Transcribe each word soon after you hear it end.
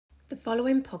The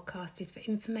following podcast is for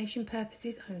information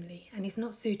purposes only and is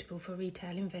not suitable for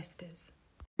retail investors.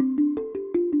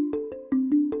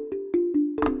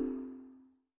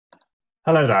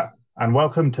 Hello there, and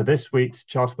welcome to this week's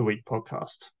Chart of the Week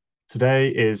podcast. Today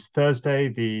is Thursday,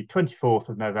 the 24th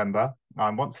of November.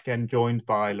 I'm once again joined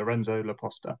by Lorenzo La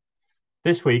Posta.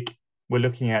 This week, we're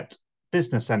looking at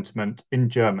business sentiment in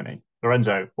Germany.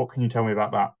 Lorenzo, what can you tell me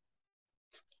about that?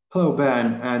 Hello,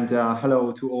 Ben, and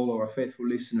hello to all our faithful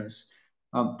listeners.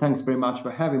 Thanks very much for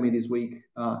having me this week.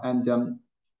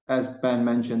 As Ben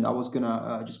mentioned, I was going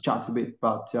to just chat a bit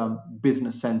about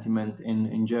business sentiment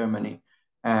in Germany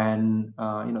and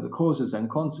the causes and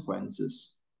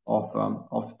consequences of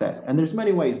that. And there's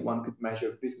many ways one could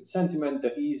measure business sentiment.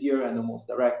 The easier and the most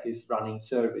direct is running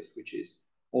surveys, which is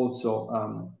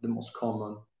also the most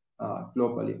common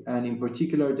globally. And in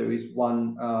particular, there is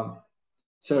one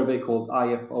survey called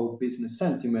IFO Business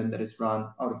Sentiment that is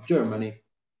run out of Germany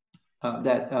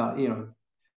that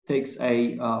takes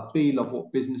a feel of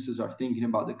what businesses are thinking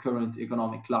about the current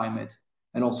economic climate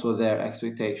and also their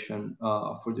expectation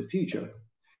for the future.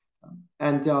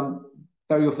 And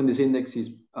very often this index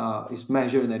is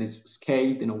measured and is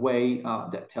scaled in a way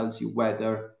that tells you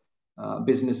whether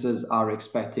businesses are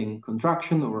expecting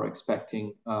contraction or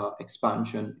expecting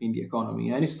expansion in the economy.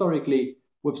 And historically,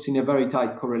 we've seen a very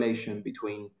tight correlation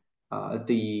between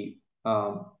the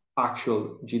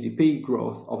actual GDP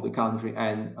growth of the country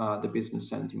and the business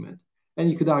sentiment. And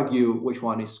you could argue which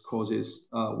one causes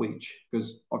which,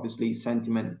 because obviously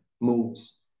sentiment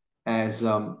moves as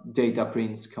data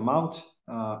prints come out,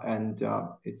 and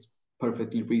it's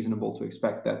perfectly reasonable to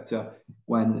expect that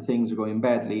when things are going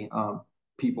badly,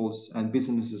 people's and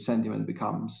businesses' sentiment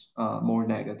becomes more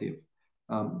negative.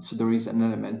 So there is an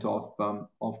element of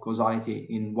causality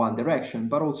in one direction,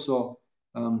 but also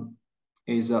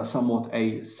is somewhat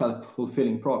a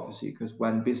self-fulfilling prophecy, because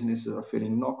when businesses are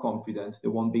feeling not confident, they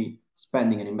won't be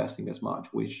spending and investing as much,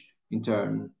 which in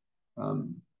turn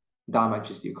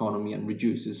damages the economy and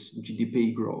reduces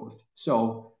GDP growth.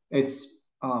 So it's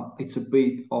a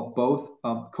bit of both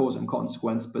cause and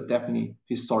consequence, but definitely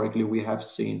historically we have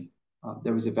seen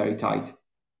there is a very tight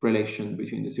relation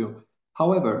between the two.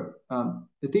 However,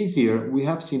 this year we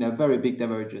have seen a very big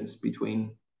divergence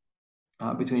between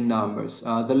numbers.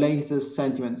 The latest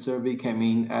sentiment survey came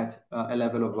in at a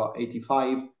level of about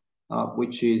 85,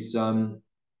 which is in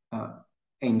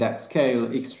that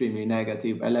scale extremely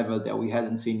negative, a level that we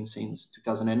hadn't seen since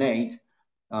 2008,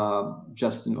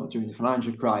 just during the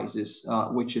financial crisis,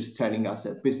 which is telling us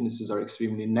that businesses are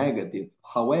extremely negative.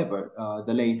 However,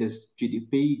 the latest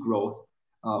GDP growth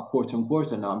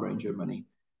quarter-on-quarter number in Germany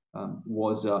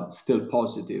was still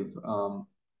positive,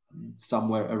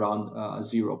 somewhere around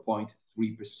 0.3%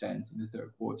 in the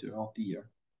third quarter of the year.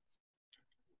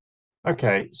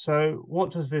 Okay, so what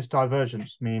does this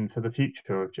divergence mean for the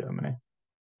future of Germany?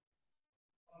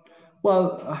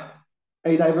 Well,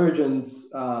 a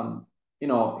divergence,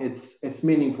 it's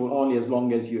meaningful only as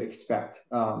long as you expect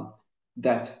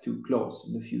that to close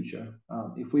in the future.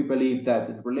 If we believe that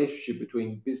the relationship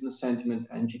between business sentiment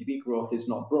and GDP growth is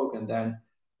not broken, then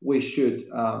we should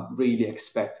really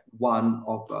expect one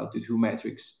of the two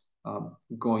metrics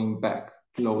going back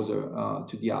closer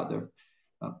to the other.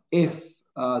 If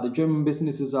the German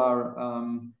businesses are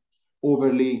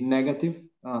overly negative,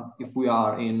 if we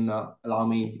are in, allow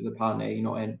me the pun,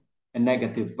 a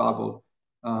negative bubble,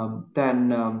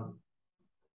 then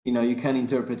you can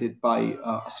interpret it by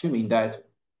assuming that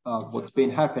what's been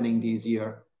happening this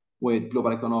year with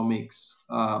global economics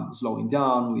slowing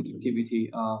down, with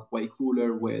activity way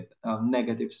cooler, with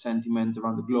negative sentiment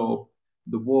around the globe,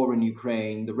 the war in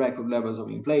Ukraine, the record levels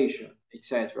of inflation,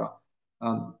 etc.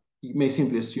 You may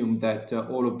simply assume that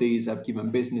all of these have given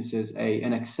businesses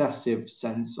an excessive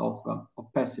sense of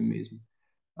pessimism.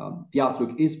 The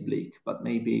outlook is bleak, but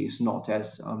maybe it's not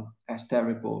as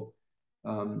terrible.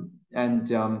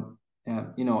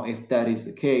 If that is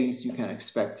the case, you can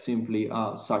expect simply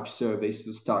such surveys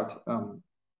to start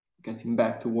getting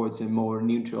back towards a more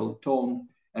neutral tone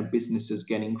and businesses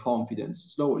gaining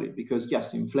confidence slowly. Because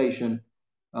yes, inflation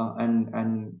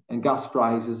and gas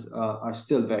prices are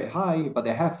still very high, but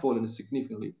they have fallen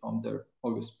significantly from their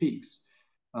August peaks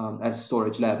as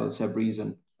storage levels have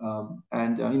risen.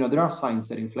 There are signs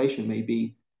that inflation may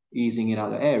be easing in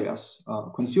other areas.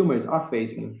 Consumers are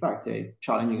facing, in fact, a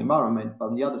challenging environment, but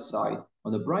on the other side,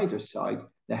 on the brighter side,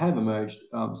 they have emerged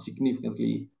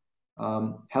significantly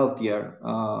healthier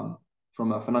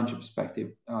from a financial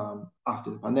perspective after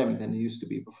the pandemic than they used to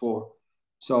be before.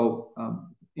 So,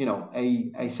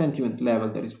 a sentiment level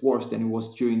that is worse than it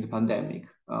was during the pandemic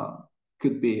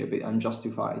could be a bit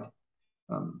unjustified.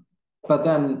 But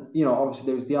then,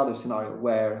 obviously there's the other scenario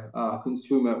where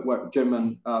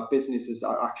German businesses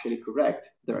are actually correct,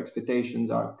 their expectations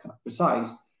are kind of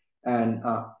precise, and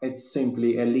it's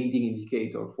simply a leading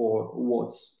indicator for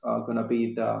what's going to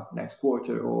be the next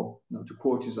quarter or 2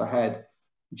 quarters ahead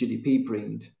GDP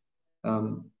print.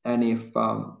 And if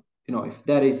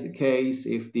that is the case,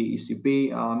 if the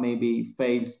ECB maybe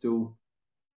fails to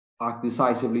act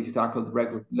decisively to tackle the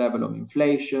record level of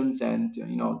inflations, and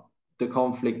the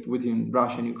conflict between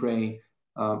Russia and Ukraine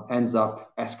ends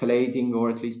up escalating or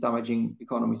at least damaging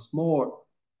economies more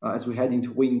as we head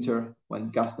into winter when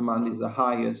gas demand is the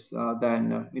highest,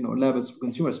 then levels of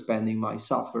consumer spending might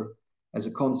suffer as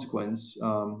a consequence,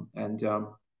 and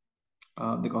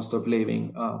the cost of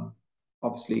living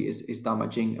obviously is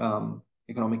damaging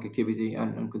economic activity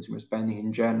and consumer spending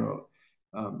in general.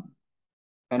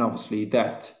 And obviously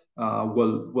that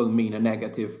will mean a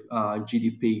negative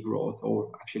GDP growth,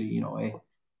 or actually,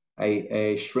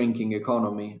 a shrinking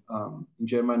economy in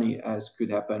Germany, as could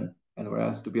happen anywhere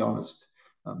else, to be honest.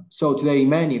 So today,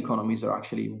 many economies are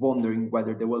actually wondering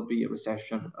whether there will be a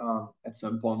recession at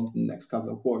some point in the next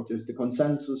couple of quarters. The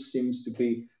consensus seems to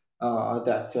be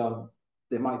that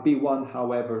there might be one.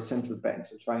 However, central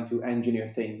banks are trying to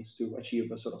engineer things to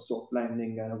achieve a sort of soft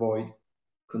landing and avoid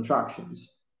contractions.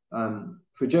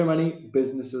 For Germany,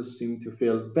 businesses seem to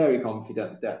feel very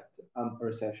confident that a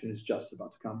recession is just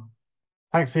about to come.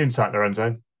 Thanks for the insight,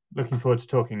 Lorenzo. Looking forward to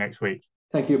talking next week.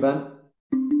 Thank you, Ben.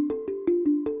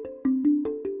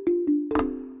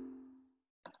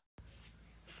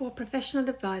 For professional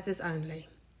advisors only.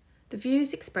 The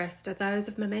views expressed are those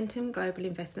of Momentum Global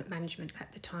Investment Management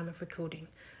at the time of recording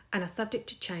and are subject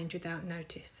to change without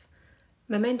notice.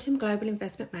 Momentum Global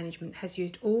Investment Management has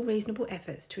used all reasonable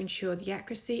efforts to ensure the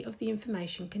accuracy of the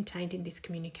information contained in this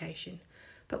communication,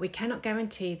 but we cannot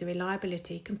guarantee the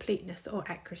reliability, completeness or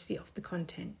accuracy of the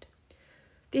content.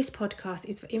 This podcast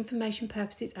is for information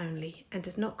purposes only and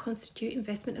does not constitute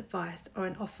investment advice or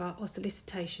an offer or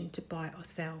solicitation to buy or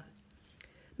sell.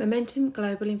 Momentum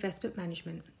Global Investment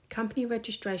Management, company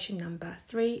registration number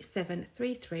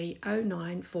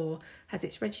 3733094, has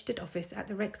its registered office at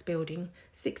the Rex Building,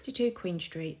 62 Queen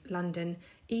Street, London,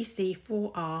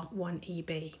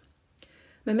 EC4R1EB.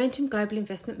 Momentum Global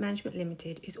Investment Management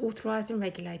Limited is authorised and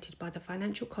regulated by the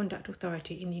Financial Conduct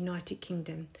Authority in the United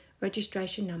Kingdom,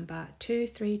 registration number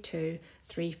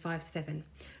 232357,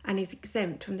 and is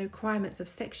exempt from the requirements of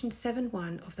Section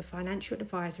 7.1 of the Financial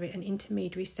Advisory and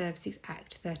Intermediary Services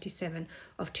Act 37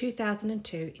 of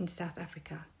 2002 in South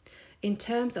Africa, in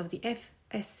terms of the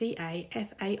FSCA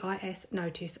FAIS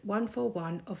Notice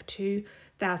 141 of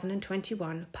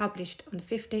 2021, published on the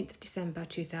 15th of December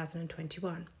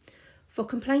 2021. For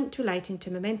complaint relating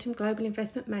to Momentum Global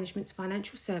Investment Management's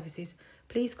financial services,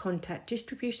 please contact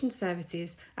distribution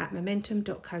services at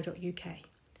momentum.co.uk.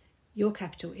 Your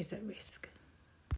capital is at risk.